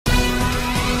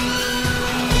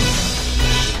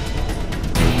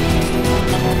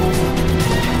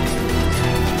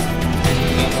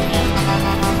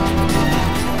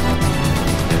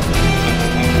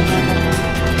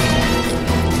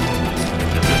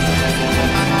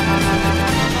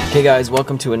Hey guys,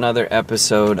 welcome to another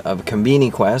episode of Konbini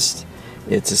Quest.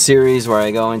 It's a series where I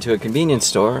go into a convenience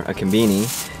store, a konbini,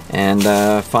 and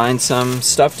find some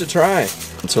stuff to try.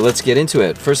 And so let's get into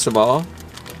it. First of all,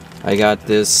 I got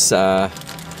this,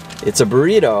 it's a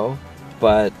burrito,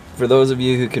 but for those of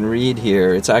you who can read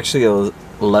here, it's actually a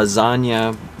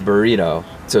lasagna burrito.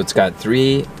 So it's got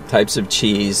 3 types of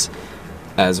cheese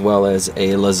as well as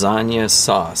a lasagna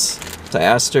sauce. So I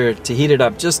asked her to heat it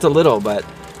up just a little, but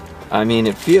I mean,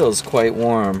 it feels quite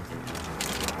warm.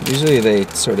 Usually they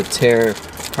sort of tear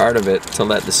part of it to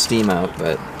let the steam out,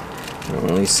 but I don't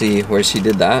really see where she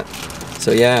did that.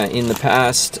 So yeah, in the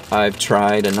past, I've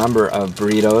tried a number of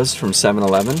burritos from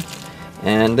 7-Eleven,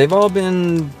 and they've all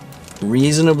been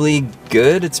reasonably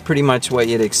good. It's pretty much what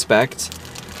you'd expect.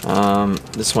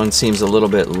 This one seems a little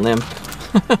bit limp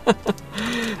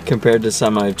compared to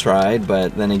some I've tried,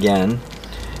 but then again,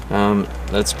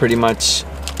 that's pretty much,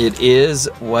 it is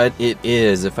what it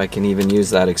is, if I can even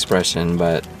use that expression.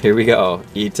 But here we go.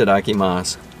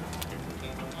 Itadakimasu.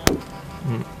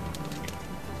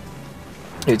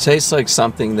 It tastes like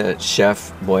something that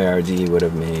Chef Boyardee would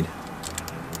have made.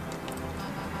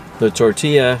 The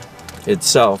tortilla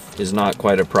itself is not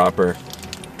quite a proper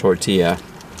tortilla.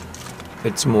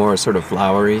 It's more sort of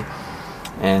floury,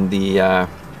 and the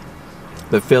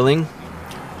filling,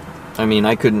 I mean,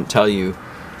 I couldn't tell you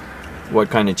what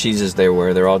kind of cheeses they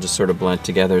were. They're all just sort of blended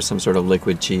together, some sort of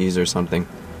liquid cheese or something.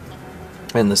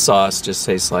 And the sauce just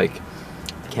tastes like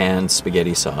canned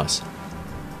spaghetti sauce.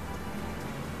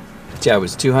 Yeah, it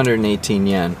was 218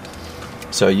 yen.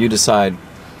 So you decide,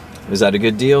 is that a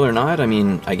good deal or not? I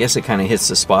mean, I guess it kind of hits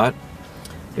the spot.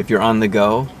 If you're on the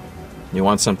go, you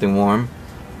want something warm,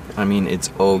 I mean, it's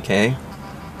okay.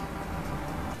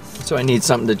 So I need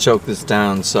something to choke this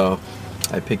down, so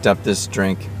I picked up this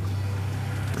drink.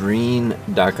 Green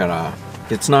Dakara.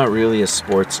 It's not really a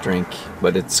sports drink,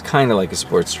 but it's kind of like a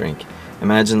sports drink.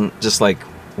 Imagine just like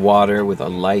water with a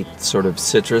light sort of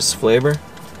citrus flavor.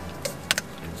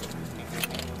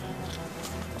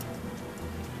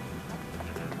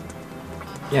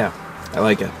 Yeah, I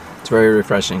like it. It's very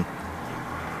refreshing.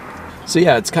 So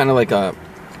yeah, it's kind of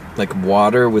like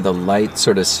water with a light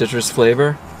sort of citrus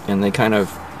flavor, and they kind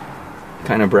of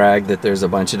brag that there's a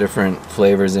bunch of different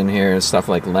flavors in here, stuff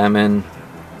like lemon,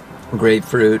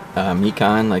 grapefruit,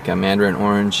 mikan, like a mandarin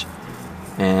orange,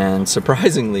 and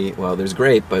surprisingly, well, there's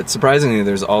grape, but surprisingly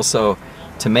there's also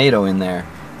tomato in there.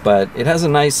 But it has a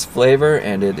nice flavor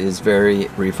and it is very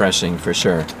refreshing for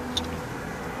sure.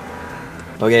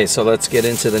 Okay, so let's get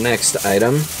into the next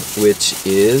item, which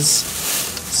is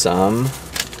some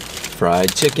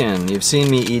fried chicken. You've seen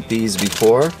me eat these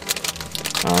before.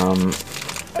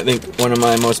 I think one of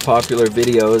my most popular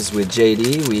videos with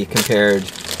JD, we compared,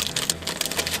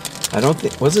 I don't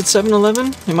think, was it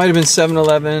 7-Eleven? It might have been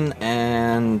 7-Eleven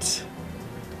and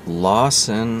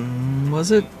Lawson, was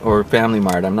it? Or Family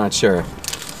Mart, I'm not sure.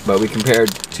 But we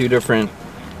compared 2 different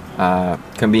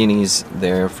konbinis,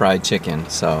 their fried chicken.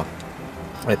 So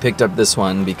I picked up this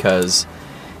one because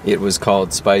it was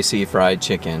called spicy fried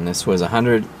chicken. This was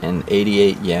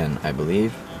 188 yen, I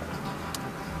believe.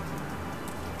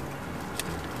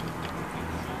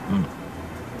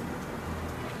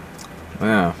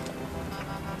 Wow.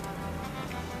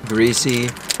 Greasy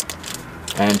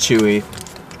and chewy.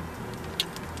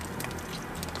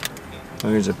 Oh,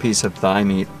 here's a piece of thigh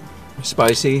meat.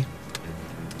 Spicy?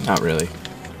 Not really.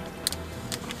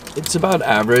 It's about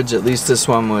average. At least this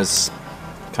one was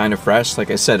kind of fresh.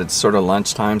 Like I said, it's sort of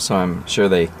lunchtime, so I'm sure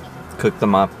they cooked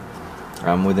them up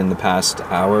within the past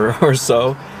hour or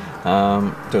so.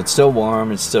 So it's still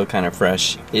warm, it's still kind of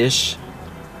fresh-ish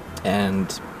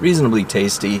and reasonably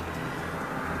tasty,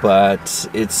 but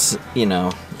it's, you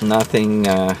know, nothing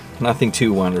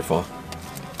too wonderful.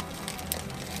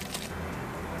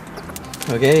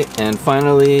 Okay, and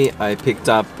finally I picked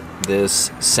up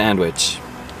this sandwich.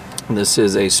 This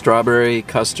is a strawberry,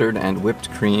 custard, and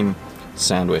whipped cream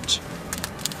sandwich.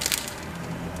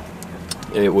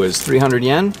 It was 300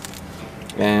 yen,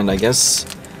 and I guess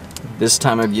this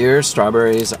time of year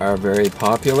strawberries are very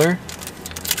popular.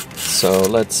 So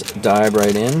let's dive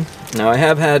right in. Now, I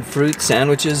have had fruit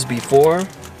sandwiches before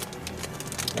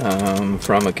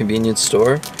from a convenience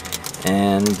store,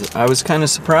 and I was kind of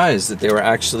surprised that they were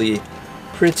actually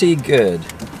pretty good.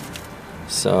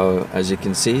 So as you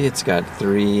can see, it's got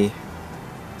three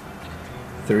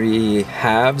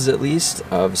halves at least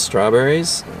of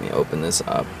strawberries. Let me open this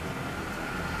up.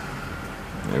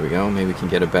 There we go. Maybe we can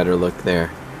get a better look there.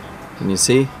 Can you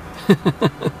see?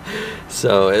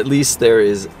 So at least there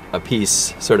is a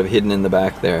piece sort of hidden in the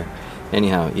back there.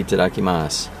 Anyhow,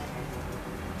 itadakimasu.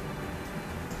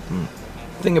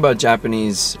 thing about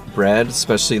Japanese bread,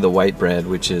 especially the white bread,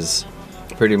 which is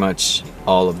pretty much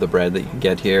all of the bread that you can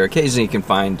get here. Occasionally you can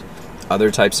find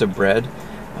other types of bread.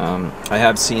 I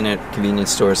have seen at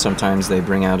convenience stores sometimes they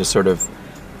bring out a sort of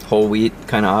whole wheat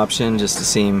kind of option just to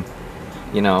seem,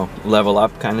 you know, level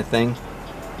up kind of thing.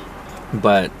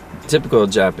 But typical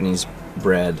Japanese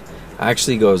bread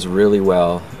actually goes really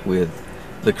well with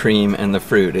the cream and the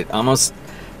fruit. It almost,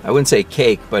 I wouldn't say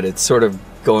cake, but it's sort of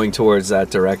going towards that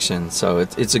direction. So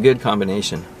it's a good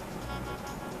combination.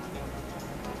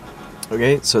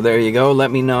 Okay, so there you go. Let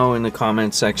me know in the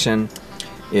comment section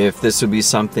if this would be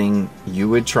something you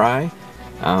would try.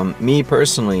 Me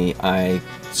personally, I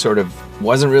sort of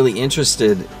wasn't really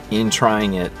interested in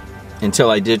trying it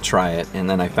until I did try it, and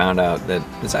then I found out that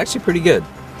it's actually pretty good.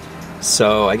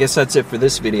 So I guess that's it for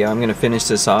this video. I'm going to finish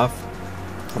this off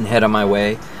and head on my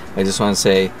way. I just want to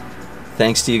say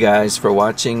thanks to you guys for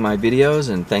watching my videos,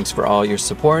 and thanks for all your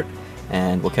support,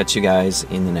 and we'll catch you guys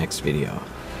in the next video.